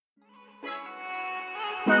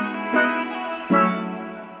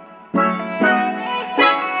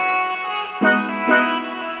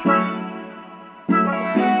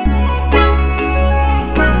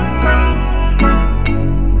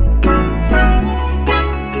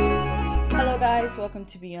guys, welcome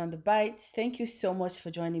to Beyond the Bites. Thank you so much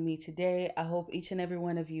for joining me today. I hope each and every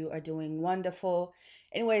one of you are doing wonderful.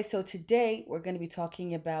 Anyway, so today we're going to be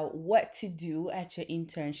talking about what to do at your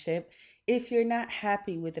internship if you're not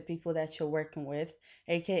happy with the people that you're working with,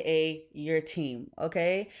 aka your team.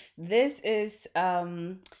 Okay, this is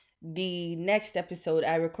the next episode.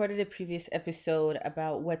 I recorded a previous episode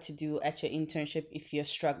about what to do at your internship if you're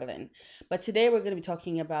struggling, but today we're going to be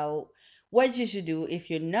talking about what you should do if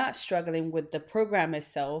you're not struggling with the program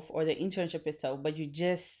itself or the internship itself, but you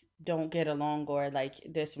just don't get along, or like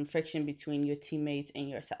there's some friction between your teammates and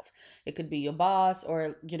yourself. It could be your boss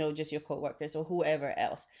or, just your coworkers or whoever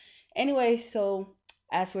else. Anyway, so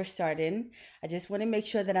as we're starting, I just want to make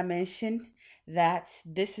sure that I mention that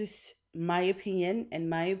this is my opinion and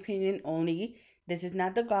my opinion only. This is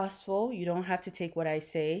not the gospel. You don't have to take what I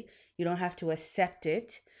say, you don't have to accept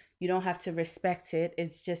it, you don't have to respect it.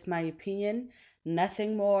 It's just my opinion,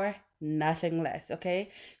 nothing more, nothing less.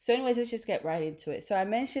 Okay. So, anyways, let's just get right into it. So, I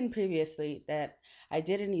mentioned previously that I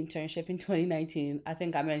did an internship in 2019. I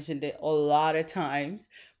think I mentioned it a lot of times.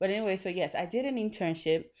 But anyway, so yes, I did an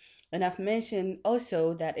internship. And I've mentioned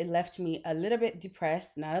also that it left me a little bit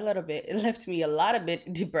depressed, not a little bit, it left me a lot of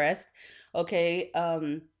bit depressed. Okay.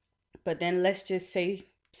 But then let's just say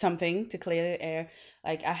something to clear the air.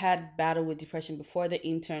 Like, I had battle with depression before the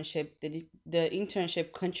internship. The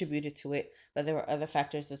internship contributed to it, but there were other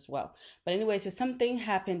factors as well. But anyway, so something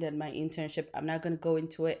happened at my internship. I'm not going to go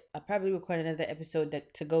into it. I'll probably record another episode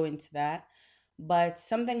to go into that. But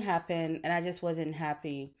something happened and I just wasn't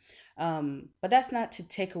happy. But that's not to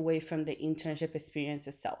take away from the internship experience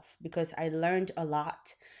itself, because I learned a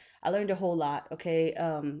lot. I learned a whole lot. Okay.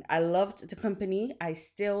 I loved the company. I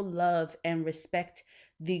still love and respect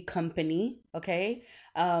the company. Okay.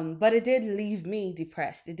 But it did leave me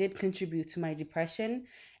depressed. It did contribute to my depression,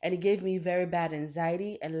 and it gave me very bad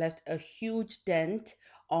anxiety and left a huge dent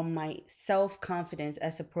on my self confidence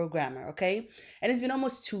as a programmer. Okay. And it's been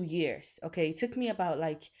almost 2 years. Okay. It took me about,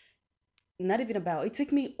 like, not even about, it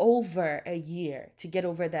took me over a year to get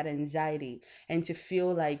over that anxiety and to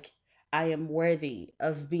feel like I am worthy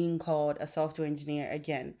of being called a software engineer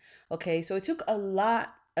again. Okay, so it took a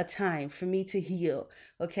lot of time for me to heal.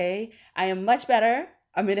 Okay, I am much better.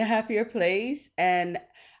 I'm in a happier place, and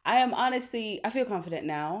I am honestly, I feel confident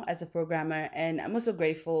now as a programmer, and I'm also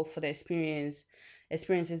grateful for the experiences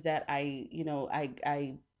that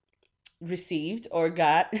I received or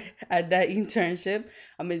got at that internship.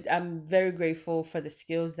 I'm very grateful for the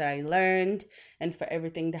skills that I learned and for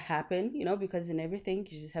everything that happened, because in everything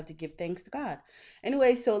you just have to give thanks to God.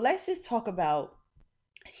 Anyway, so let's just talk about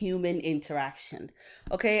human interaction.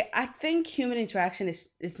 Okay, I think human interaction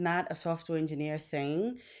is not a software engineer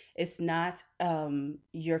thing. It's not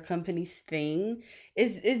your company's thing.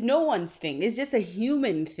 Is no one's thing. It's just a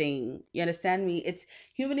human thing. You understand me? It's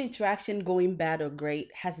human interaction. Going bad or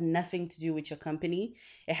great has nothing to do with your company.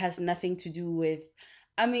 It has nothing to do with,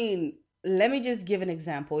 I mean, let me just give an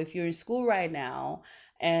example. If you're in school right now,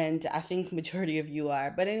 and I think majority of you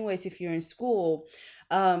are, but anyways, if you're in school,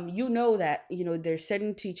 you know that there's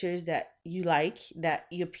certain teachers that you like, that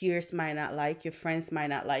your peers might not like, your friends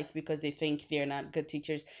might not like, because they think they're not good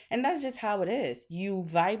teachers, and that's just how it is. You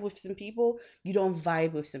vibe with some people, you don't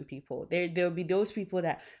vibe with some people. There'll be those people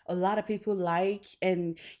that a lot of people like,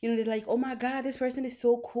 and they're like, oh my god, this person is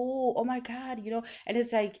so cool, oh my god, and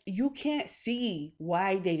it's like you can't see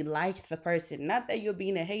why they like the person. Not that you're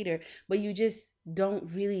being a hater, but you just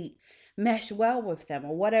don't really mesh well with them,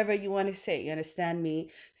 or whatever you want to say. You understand me?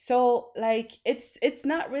 So, like, it's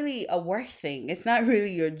not really a work thing, it's not really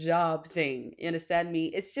your job thing. You understand me?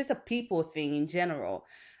 It's just a people thing in general.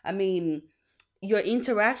 I mean, your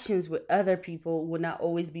interactions with other people will not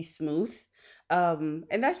always be smooth. And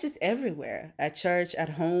that's just everywhere, at church, at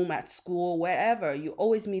home, at school, wherever. You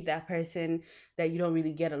always meet that person that you don't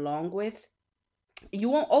really get along with. You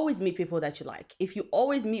won't always meet people that you like. If you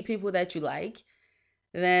always meet people that you like,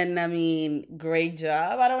 then I mean, great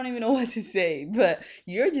job. I don't even know what to say, but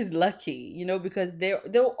you're just lucky, because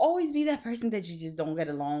there'll always be that person that you just don't get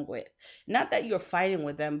along with. Not that you're fighting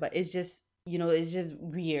with them, but it's just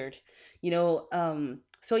weird,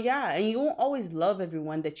 So yeah, and you won't always love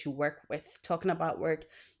everyone that you work with. Talking about work,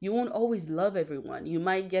 you won't always love everyone. You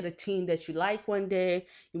might get a team that you like one day,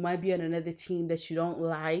 you might be on another team that you don't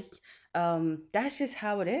like. That's just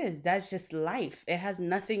how it is. That's just life. It has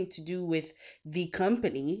nothing to do with the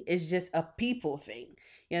company. It's just a people thing.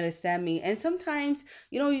 You understand me? And sometimes,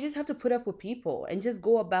 you just have to put up with people and just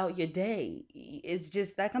go about your day. It's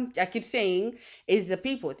just like I keep saying, is a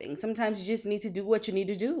people thing. Sometimes you just need to do what you need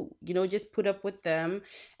to do. Just put up with them,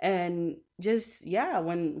 and just, yeah,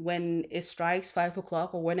 when it strikes 5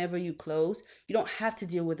 o'clock or whenever you close, you don't have to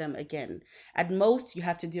deal with them again. At most, you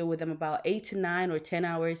have to deal with them about 8 to 9 or 10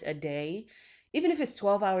 hours a day. Even if it's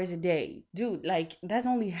 12 hours a day, dude, like that's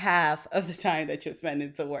only half of the time that you're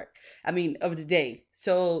spending to work. I mean, of the day.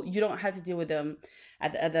 So you don't have to deal with them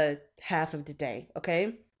at the other half of the day,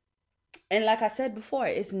 okay? And like I said before,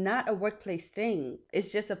 it's not a workplace thing.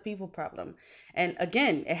 It's just a people problem. And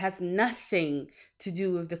again, it has nothing to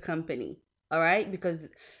do with the company. All right? Because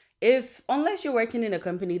if unless you're working in a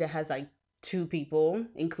company that has like two people,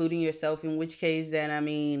 including yourself, in which case then I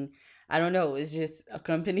mean, I don't know, it's just a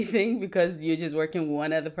company thing because you're just working with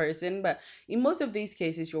one other person. But in most of these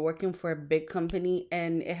cases, you're working for a big company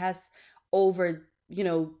and it has over,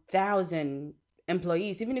 1,000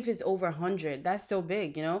 employees. Even if it's over 100, that's still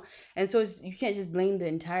big. And so you can't just blame the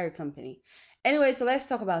entire company. Anyway, so let's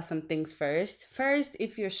talk about some things first. First,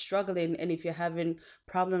 if you're struggling and if you're having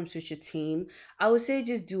problems with your team, I would say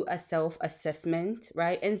just do a self assessment,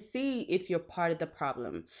 right? And see if you're part of the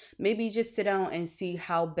problem. Maybe just sit down and see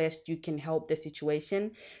how best you can help the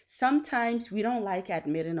situation. Sometimes we don't like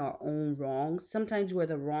admitting our own wrongs. Sometimes we're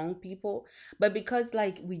the wrong people. But because,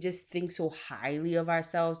 like, we just think so highly of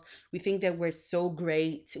ourselves, we think that we're so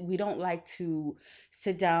great. We don't like to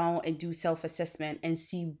sit down and do self assessment and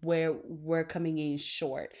see where we're coming in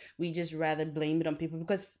short. We just rather blame it on people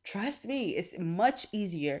because, trust me, it's much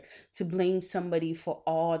easier to blame somebody for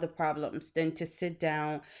all the problems than to sit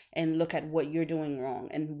down and look at what you're doing wrong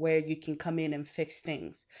and where you can come in and fix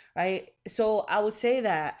things, right? So I would say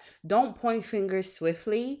that don't point fingers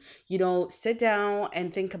swiftly. Sit down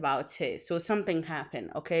and think about it. So something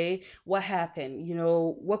happened, okay? What happened?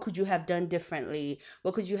 What could you have done differently?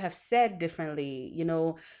 What could you have said differently?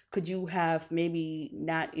 Could you have maybe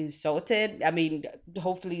not insulted? I mean,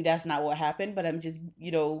 hopefully that's not what happened, but I'm just,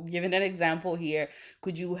 giving an example here.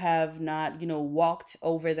 Could you have not, walked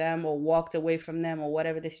over them or walked away from them or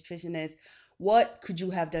whatever the situation is? What could you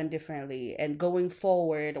have done differently? And going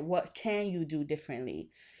forward, what can you do differently?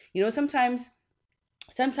 Sometimes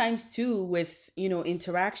too with,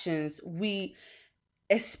 interactions, we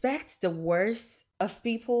expect the worst of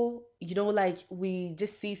people. Like we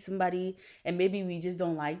just see somebody and maybe we just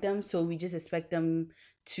don't like them, so we just expect them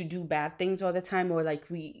to do bad things all the time, or like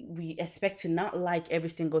we expect to not like every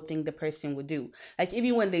single thing the person would do. Like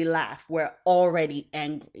even when they laugh, we're already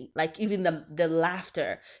angry. Like even the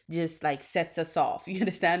laughter just like sets us off. You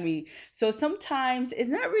understand me? So sometimes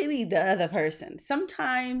it's not really the other person.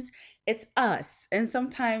 Sometimes it's us, and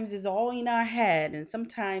sometimes it's all in our head, and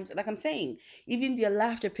sometimes, like I'm saying, even their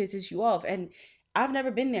laughter pisses you off. And I've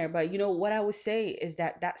never been there, but what I would say is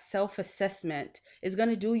that that self-assessment is going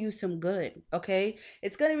to do you some good, okay?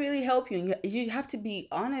 It's going to really help you. And you have to be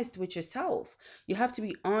honest with yourself. You have to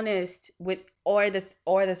be honest with, or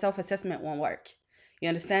the self-assessment won't work. You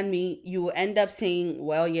understand me? You will end up saying,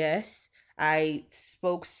 well, yes, I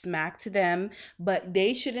spoke smack to them, but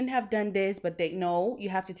they shouldn't have done this. But they know you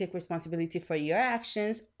have to take responsibility for your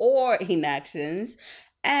actions or inactions,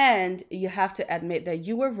 and you have to admit that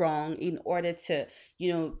you were wrong in order to,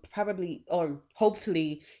 probably or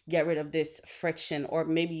hopefully get rid of this friction, or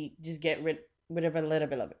maybe just get rid of a little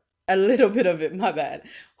bit of it. A little bit of it, my bad.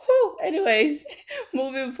 Whew. Anyways,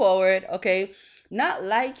 moving forward, okay? Not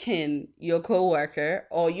liking your coworker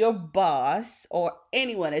or your boss or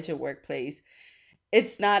anyone at your workplace,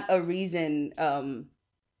 it's not a reason.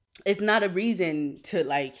 It's not a reason to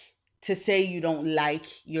like to say you don't like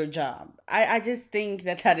your job. I just think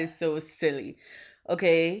that that is so silly.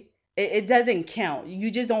 Okay, it doesn't count. You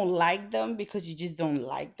just don't like them because you just don't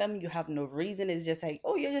like them. You have no reason. It's just like,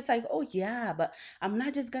 oh, you're just like, oh yeah, but I'm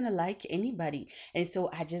not just gonna like anybody, and so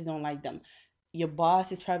I just don't like them. Your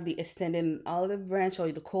boss is probably extending olive branch,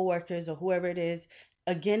 or the coworkers or whoever it is,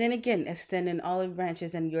 again and again extending olive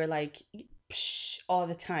branches, and you're like, psh, all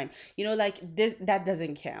the time. Like this, that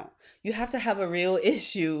doesn't count. You have to have a real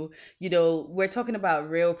issue. We're talking about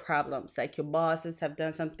real problems, like your bosses have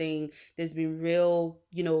done something. There's been real,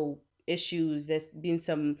 issues. There's been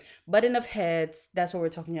some button of heads. That's what we're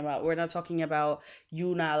talking about. We're not talking about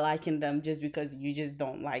you not liking them just because you just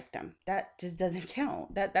don't like them. That just doesn't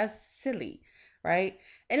count. That's silly, right?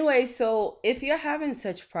 Anyway, so if you're having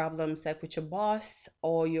such problems like with your boss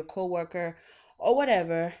or your coworker or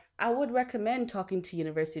whatever, I would recommend talking to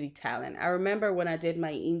university talent. I remember when I did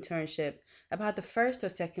my internship, about the first or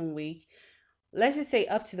second week, let's just say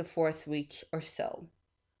up to the fourth week or so,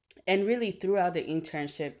 and really throughout the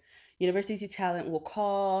internship, University talent will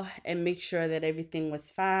call and make sure that everything was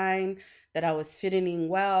fine, that I was fitting in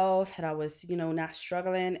well, that I was, not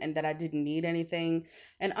struggling, and that I didn't need anything.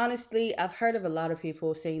 And honestly, I've heard of a lot of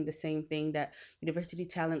people saying the same thing, that university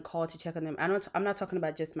talent call to check on them. I'm not talking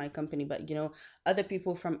about just my company, but other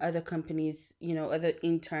people from other companies, other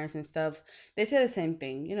interns and stuff, they say the same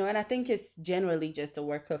thing, and I think it's generally just a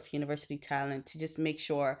work of university talent to just make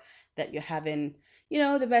sure that you're having,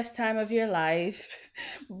 the best time of your life.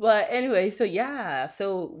 But anyway, so yeah,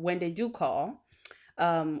 so when they do call,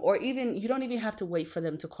 or even you don't even have to wait for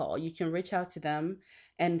them to call. You can reach out to them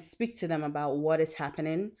and speak to them about what is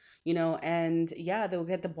happening, and yeah, they'll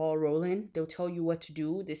get the ball rolling. They'll tell you what to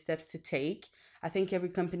do, the steps to take. I think every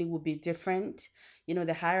company will be different.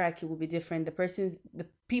 The hierarchy will be different. The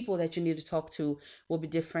people that you need to talk to will be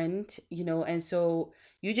different, and so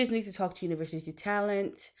you just need to talk to university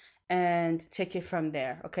talent and take it from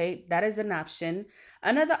there. Okay, that is an option.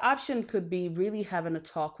 Another option could be really having a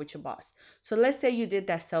talk with your boss. So let's say you did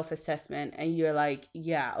that self assessment and you're like,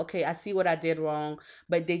 yeah, okay, I see what I did wrong,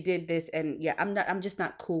 but they did this, and yeah, I'm just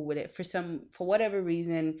not cool with it for whatever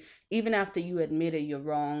reason. Even after you admitted your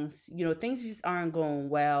wrongs, things just aren't going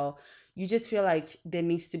well. You just feel like there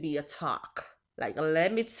needs to be a talk. Like,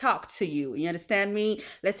 let me talk to you. You understand me?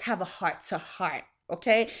 Let's have a heart to heart.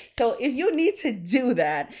 Okay. So if you need to do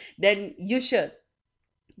that, then you should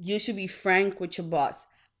be frank with your boss.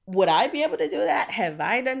 Would I be able to do that? Have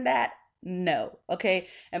I done that? No. Okay.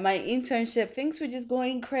 And my internship, things were just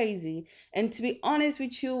going crazy. And to be honest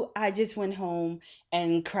with you, I just went home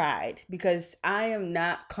and cried because I am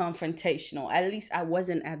not confrontational. At least I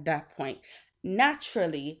wasn't at that point.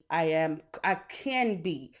 Naturally, I can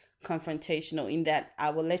be confrontational in that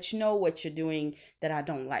I will let you know what you're doing that I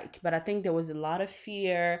don't like. But I think there was a lot of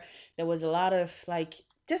fear. There was a lot of like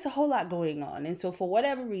just a whole lot going on. And so, for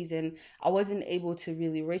whatever reason, I wasn't able to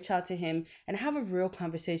really reach out to him and have a real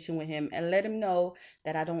conversation with him and let him know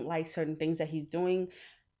that I don't like certain things that he's doing.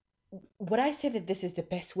 Would I say that this is the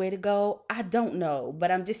best way to go? I don't know,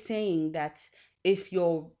 but I'm just saying that if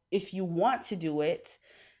you want to do it,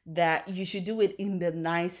 that you should do it in the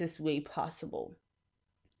nicest way possible.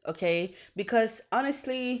 Okay, because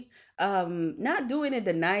honestly, not doing it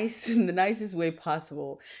in the nicest way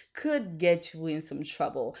possible could get you in some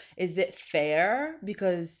trouble. Is it fair?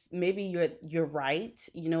 Because maybe you're right,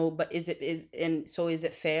 but is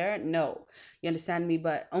it fair? No. You understand me?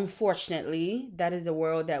 But unfortunately, that is the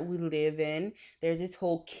world that we live in. There's this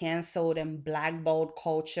whole canceled and blackballed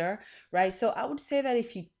culture, right? So I would say that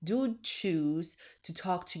if you do choose to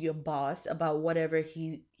talk to your boss about whatever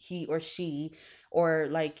he or she, or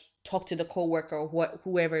like talk to the coworker or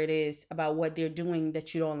whoever it is about what they're doing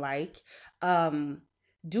that you don't like, um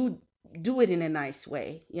do do it in a nice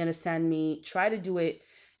way. You understand me? Try to do it,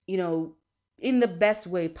 you know in the best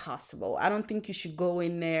way possible. I don't think you should go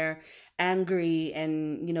in there angry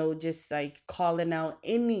and just like calling out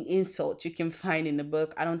any insult you can find in the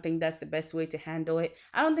book. I don't think that's the best way to handle it.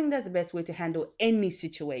 I don't think that's the best way to handle any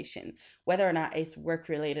situation, whether or not it's work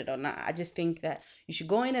related or not. I just think that you should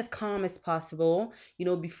go in as calm as possible.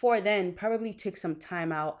 Before then, probably take some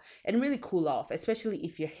time out and really cool off, especially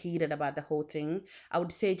if you're heated about the whole thing. I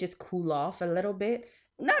would say just cool off a little bit.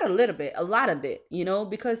 Not a little bit, a lot of it,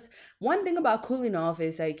 because one thing about cooling off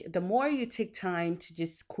is like the more you take time to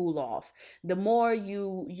just cool off, the more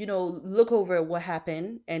look over what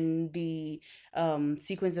happened and the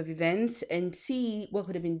sequence of events and see what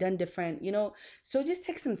could have been done different. So just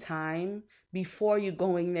take some time before you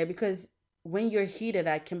going there, because when you're heated,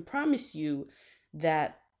 I can promise you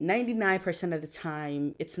that 99% of the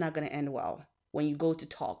time it's not going to end well when you go to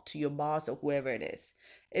talk to your boss or whoever it is.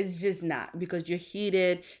 It's just not, because you're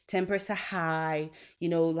heated, tempers are high,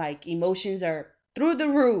 like emotions are through the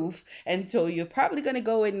roof. And so you're probably going to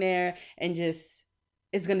go in there and just,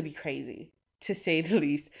 it's going to be crazy, to say the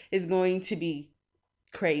least. It's going to be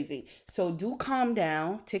crazy. So do calm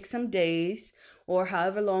down, take some days or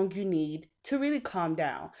however long you need to really calm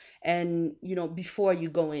down. And, before you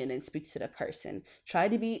go in and speak to the person, try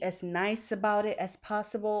to be as nice about it as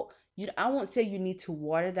possible. I won't say you need to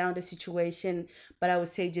water down the situation, but I would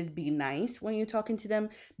say just be nice when you're talking to them.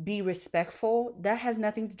 Be respectful. That has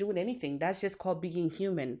nothing to do with anything. That's just called being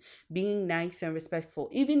human, being nice and respectful.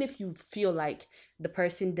 Even if you feel like the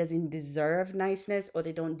person doesn't deserve niceness or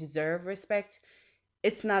they don't deserve respect,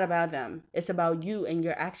 it's not about them. It's about you and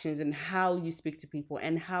your actions and how you speak to people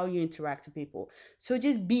and how you interact with people. So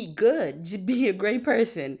just be good. Just be a great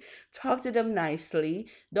person. Talk to them nicely.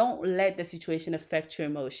 Don't let the situation affect your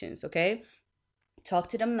emotions, okay? Talk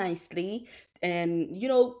to them nicely, and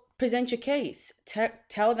present your case.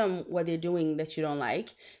 Tell them what they're doing that you don't like.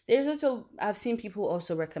 There's also, I've seen people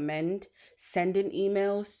also recommend sending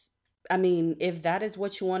emails. I mean, if that is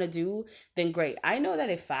what you want to do, then great. I know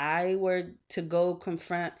that if I were to go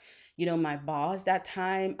confront, my boss that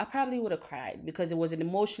time, I probably would have cried because it was an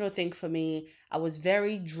emotional thing for me. I was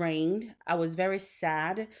very drained. I was very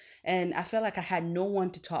sad, and I felt like I had no one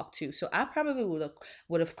to talk to. So I probably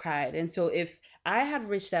would have cried. And so if I had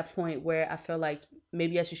reached that point where I felt like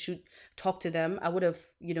maybe I should talk to them, I would have,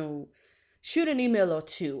 shoot an email or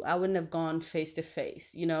two. I wouldn't have gone face to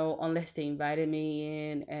face, unless they invited me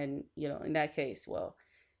in. And, in that case, well,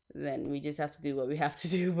 then we just have to do what we have to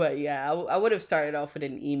do. But yeah, I would have started off with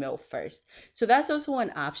an email first. So that's also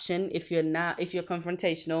an option if you're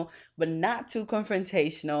confrontational, but not too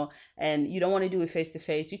confrontational and you don't want to do it face to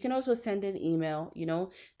face. You can also send an email,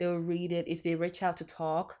 they'll read it. If they reach out to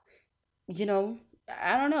talk, you know,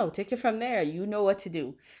 I don't know, take it from there. You know what to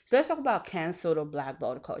do. So let's talk about canceled or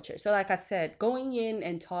blackballed culture. So like I said, going in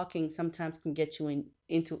and talking sometimes can get you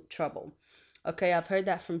into trouble. Okay, I've heard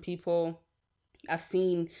that from people.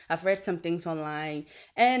 I've read some things online,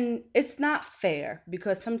 and it's not fair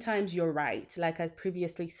because sometimes you're right. Like I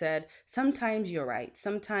previously said, sometimes you're right.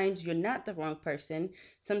 Sometimes you're not the wrong person.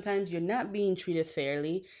 Sometimes you're not being treated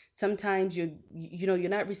fairly. Sometimes you're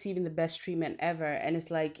not receiving the best treatment ever. And it's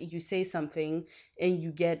like you say something and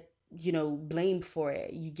you get blamed for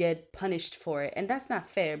it, you get punished for it, and that's not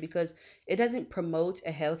fair because it doesn't promote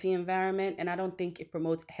a healthy environment, and I don't think it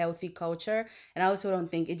promotes healthy culture, and I also don't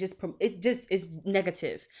think it just is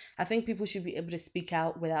negative. I think people should be able to speak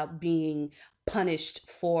out without being punished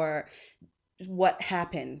for what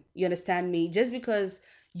happened. You understand me? Just because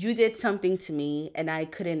you did something to me and I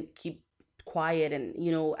couldn't keep quiet, and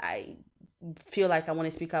I feel like I want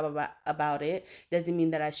to speak up about it, doesn't mean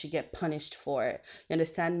that I should get punished for it. You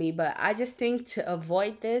understand me? But I just think to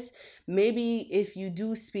avoid this, maybe if you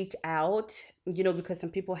do speak out, because some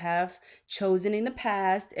people have chosen in the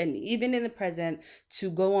past and even in the present to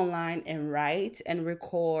go online and write and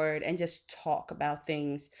record and just talk about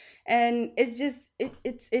things. And it's just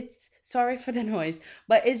it's sorry for the noise,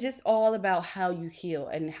 but it's just all about how you heal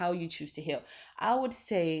and how you choose to heal. I would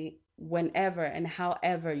say whenever and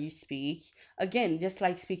however you speak, again, just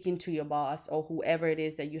like speaking to your boss or whoever it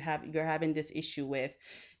is that you're having this issue with,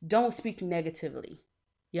 don't speak negatively.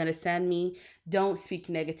 You understand me? Don't speak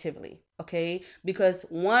negatively, okay? Because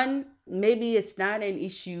one, maybe it's not an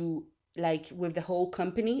issue like with the whole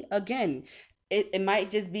company. Again, it might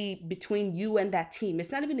just be between you and that team.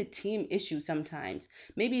 It's not even a team issue sometimes.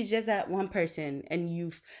 Maybe it's just that one person, and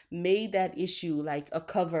you've made that issue like a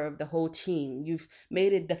cover of the whole team. You've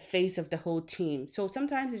made it the face of the whole team. So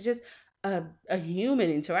sometimes it's just a human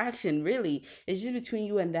interaction, really. It's just between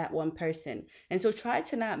you and that one person. And so try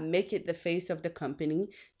to not make it the face of the company.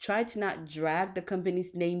 Try to not drag the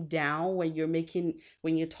company's name down when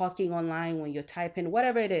you're talking online, when you're typing,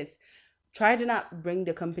 whatever it is. Try to not bring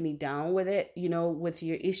the company down with it, with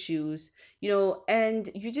your issues, and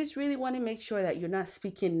you just really want to make sure that you're not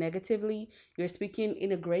speaking negatively. You're speaking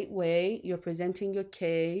in a great way, you're presenting your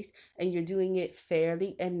case, and you're doing it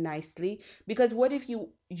fairly and nicely. Because what if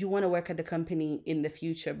you want to work at the company in the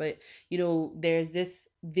future, but there's this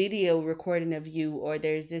video recording of you, or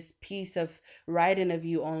there's this piece of writing of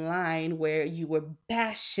you online where you were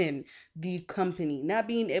bashing the company, not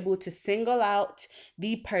being able to single out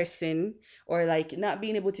the person, or like not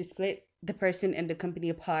being able to split the person and the company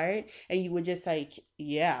apart, and you were just like,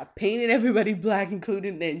 yeah, painting everybody black,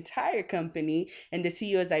 including the entire company, and the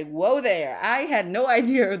CEO is like, whoa there, I had no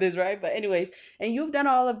idea of this, right? But anyways, and you've done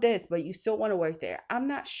all of this, but you still want to work there, I'm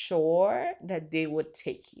not sure that they would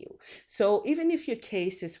take you. So even if your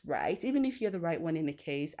case is right, even if you're the right one in the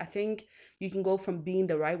case, I think you can go from being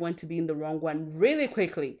the right one to being the wrong one really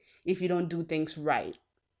quickly if you don't do things right,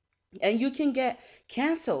 and you can get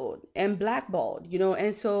canceled and blackballed,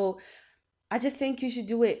 and so I just think you should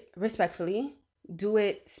do it respectfully, do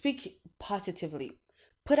it, speak positively.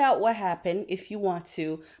 Put out what happened if you want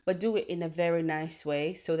to, but do it in a very nice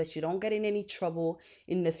way so that you don't get in any trouble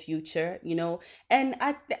in the future. And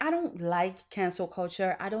I don't like cancel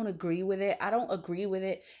culture. I don't agree with it. I don't agree with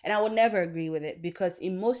it, and I will never agree with it because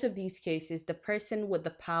in most of these cases, the person with the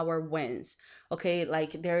power wins. Okay,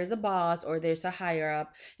 like there is a boss or there's a higher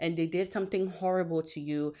up, and they did something horrible to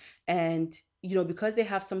you, and because they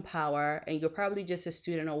have some power and you're probably just a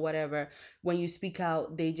student or whatever, when you speak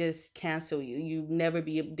out, they just cancel you. You never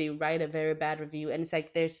be able, they write a very bad review. And it's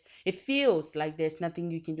like it feels like there's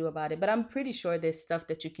nothing you can do about it. But I'm pretty sure there's stuff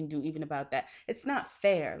that you can do even about that. It's not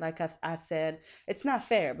fair. Like I said, it's not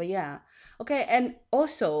fair. But yeah. Okay. And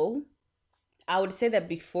also, I would say that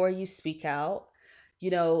before you speak out,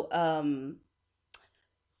 you know,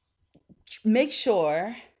 make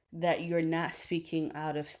sure that you're not speaking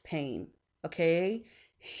out of pain. Okay,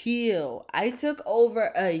 heal. I took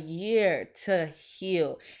over a year to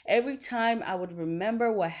heal. Every time I would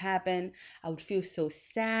remember what happened, I would feel so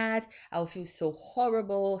sad, I would feel so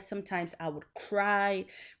horrible. Sometimes I would cry.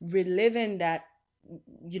 Reliving that,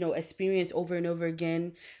 experience over and over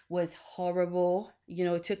again was horrible.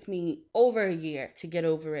 It took me over a year to get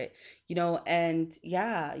over it. And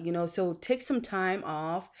yeah, so take some time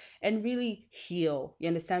off and really heal. You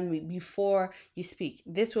understand me? Before you speak,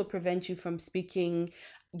 this will prevent you from speaking,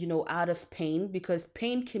 out of pain, because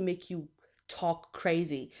pain can make you talk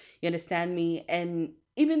crazy. You understand me? And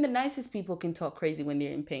even the nicest people can talk crazy when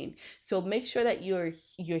they're in pain. So make sure that you're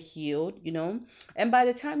healed, and by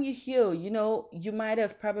the time you heal, you might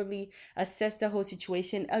have probably assessed the whole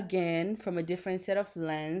situation again from a different set of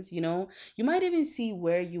lens. You might even see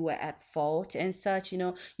where you were at fault and such.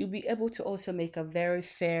 You'll be able to also make a very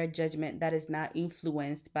fair judgment that is not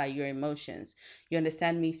influenced by your emotions. You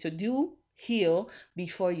understand me? So do heal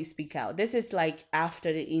before you speak out. This is like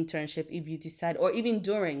after the internship, if you decide, or even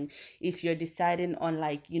during, if you're deciding on,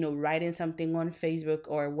 like, writing something on Facebook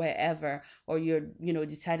or wherever, or you're,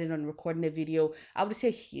 deciding on recording a video, I would say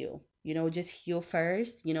heal. Just heal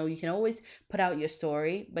first. You can always put out your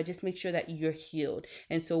story, but just make sure that you're healed.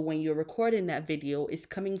 And so when you're recording that video, it's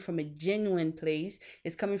coming from a genuine place.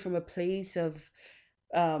 It's coming from a place of,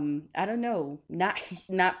 I don't know, not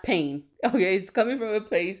pain. Okay, it's coming from a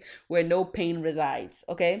place where no pain resides.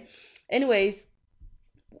 Okay. Anyways,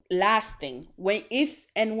 last thing, when, if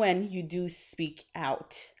and when you do speak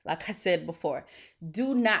out, like I said before,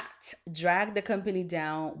 do not drag the company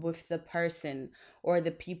down with the person or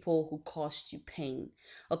the people who caused you pain.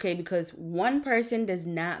 Okay, because one person does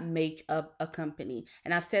not make up a company.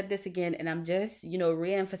 And I've said this again, and I'm just,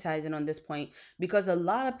 re-emphasizing on this point, because a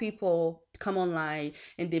lot of people come online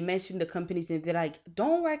and they mention the companies and they're like,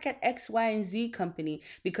 don't work at X, Y, and Z company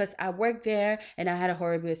because I worked there and I had a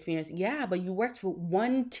horrible experience. Yeah, but you worked with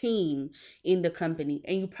one team in the company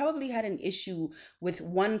and you probably had an issue with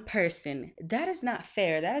one person. That is not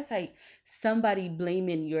fair. That is like somebody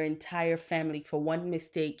blaming your entire family for one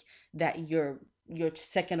mistake that your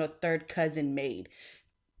second or third cousin made.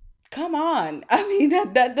 Come on. I mean,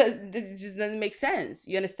 that just doesn't make sense.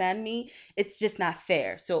 You understand me? It's just not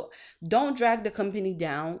fair. So don't drag the company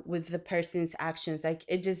down with the person's actions. Like,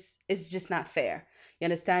 it's just not fair. You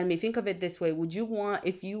understand me? Think of it this way. Would you want,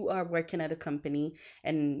 if you are working at a company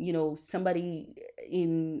and, somebody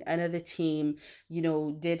in another team,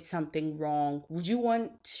 did something wrong, would you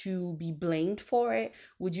want to be blamed for it?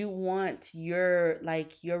 Would you want your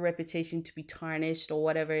reputation to be tarnished or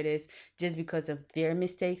whatever it is, just because of their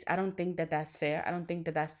mistakes? I don't think that that's fair. I don't think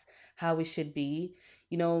that that's how it should be.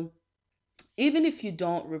 You know, Even if you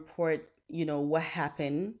don't report, what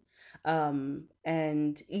happened,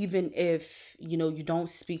 and even if, you don't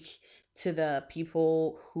speak to the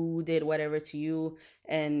people who did whatever to you,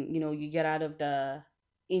 and, you get out of the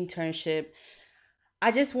internship,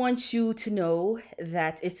 I just want you to know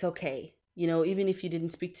that it's okay. Even if you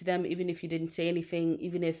didn't speak to them, even if you didn't say anything,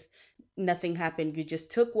 even if nothing happened, you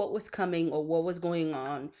just took what was coming or what was going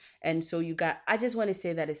on. And so I just want to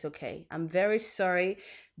say that it's okay. I'm very sorry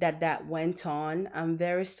that that went on. I'm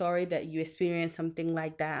very sorry that you experienced something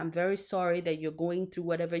like that. I'm very sorry that you're going through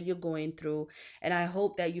whatever you're going through. And I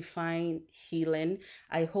hope that you find healing.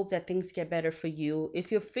 I hope that things get better for you.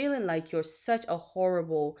 If you're feeling like you're such a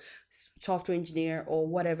horrible software engineer or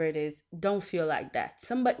whatever it is, don't feel like that.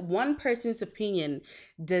 One person's opinion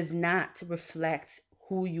does not reflect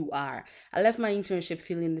who you are. I left my internship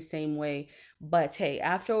feeling the same way, but hey,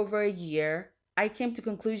 after over a year, I came to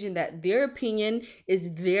conclusion that their opinion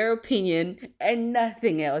is their opinion and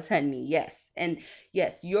nothing else, honey. Yes. And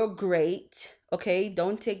yes, you're great. Okay,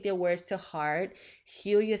 don't take their words to heart.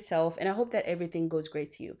 Heal yourself, and I hope that everything goes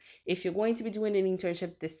great to you. If you're going to be doing an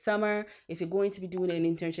internship this summer, if you're going to be doing an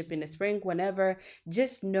internship in the spring, whenever,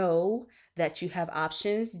 just know that you have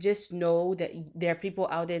options. Just know that there are people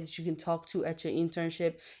out there that you can talk to at your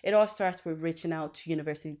internship. It all starts with reaching out to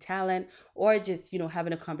university talent, or just,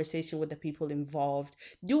 having a conversation with the people involved.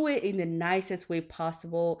 Do it in the nicest way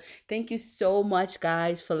possible. Thank you so much,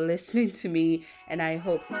 guys, for listening to me, and I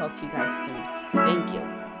hope to talk to you guys soon. Thank you.